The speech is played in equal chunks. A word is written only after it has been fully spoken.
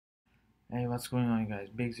Hey, what's going on, guys?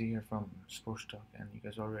 Big Z here from Sports Talk, and you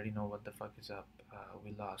guys already know what the fuck is up.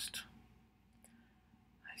 We lost.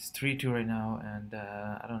 It's 3-2 right now, and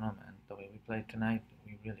I don't know, man. The way we played tonight,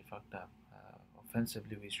 we really fucked up.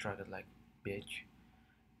 Offensively, we struggled like bitch,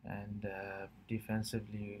 and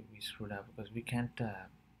defensively, we screwed up because we can't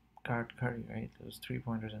guard Curry, right? Those 3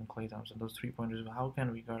 pointers and Klay Thompson, those 3 pointers, how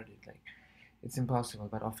can we guard it? Like, it's impossible.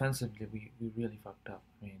 But offensively, we really fucked up.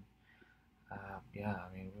 Yeah,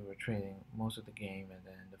 I mean, we were trailing most of the game, and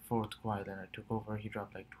then the fourth, Kawhi Leonard took over. He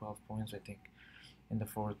dropped like 12 points, I think, in the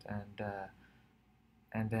fourth,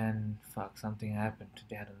 and then fuck, something happened.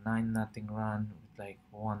 They had a 9-0 run with like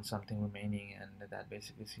one something remaining, and that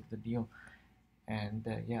basically sealed the deal. And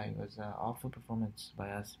yeah, it was an awful performance by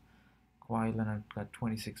us. Kawhi Leonard got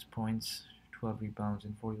 26 points, 12 rebounds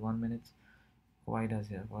in 41 minutes. Kawhi does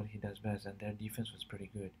what he does best, and their defense was pretty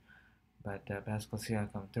good. But Pascal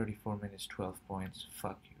Siakam, 34 minutes, 12 points.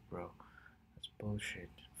 Fuck you, bro. That's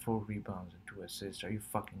bullshit. 4 rebounds and 2 assists. Are you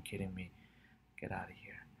fucking kidding me? Get out of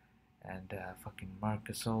here. And fucking Marc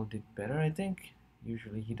Gasol did better, I think.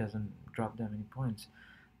 Usually he doesn't drop that many points.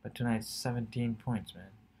 But tonight, 17 points,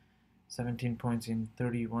 man. 17 points in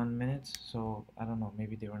 31 minutes. So I don't know.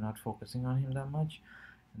 Maybe they were not focusing on him that much.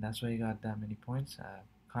 And that's why he got that many points.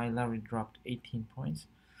 Kyle Lowry dropped 18 points.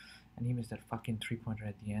 And he missed that fucking 3 pointer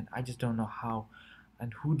at the end. I just don't know how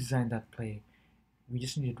and who designed that play. We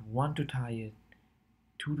just needed one to tie it,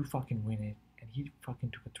 two to fucking win it, and he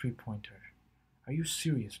fucking took a 3 pointer. Are you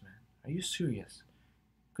serious, man? Are you serious?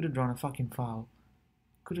 Could have drawn a fucking foul.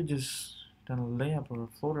 Could have just done a layup or a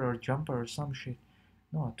floater or a jumper or some shit.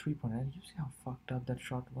 No, a 3 pointer. Did you see how fucked up that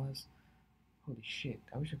shot was? Holy shit.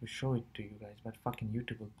 I wish I could show it to you guys, but fucking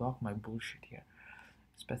YouTube will block my bullshit here.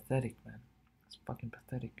 It's pathetic, man. It's fucking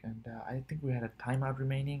pathetic. And I think we had a timeout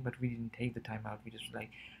remaining, but we didn't take the timeout. We just like,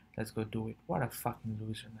 let's go do it. What a fucking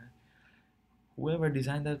loser, man. Whoever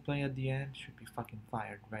designed that play at the end should be fucking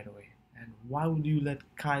fired right away. And why would you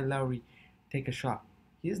let Kyle Lowry take a shot?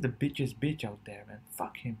 He is the bitchest bitch out there, man.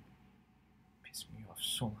 Fuck him. Piss me off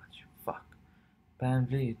so much. Fuck. Van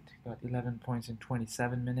Vliet got 11 points in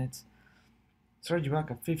 27 minutes. Serge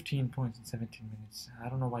Ibaka 15 points in 17 minutes. I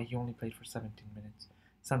don't know why he only played for 17 minutes.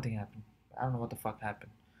 Something happened. I don't know what the fuck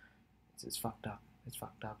happened. It's fucked up. It's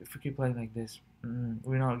fucked up. If we keep playing like this,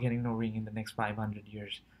 we're not getting no ring in the next 500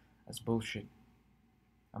 years. That's bullshit.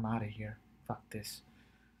 I'm out of here. Fuck this.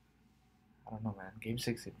 I don't know, man. Game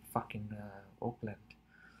 6 in fucking Oakland.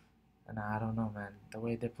 And I don't know, man. The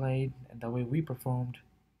way they played and the way we performed,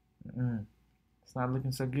 it's not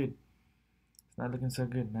looking so good. It's not looking so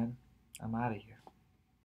good, man. I'm out of here.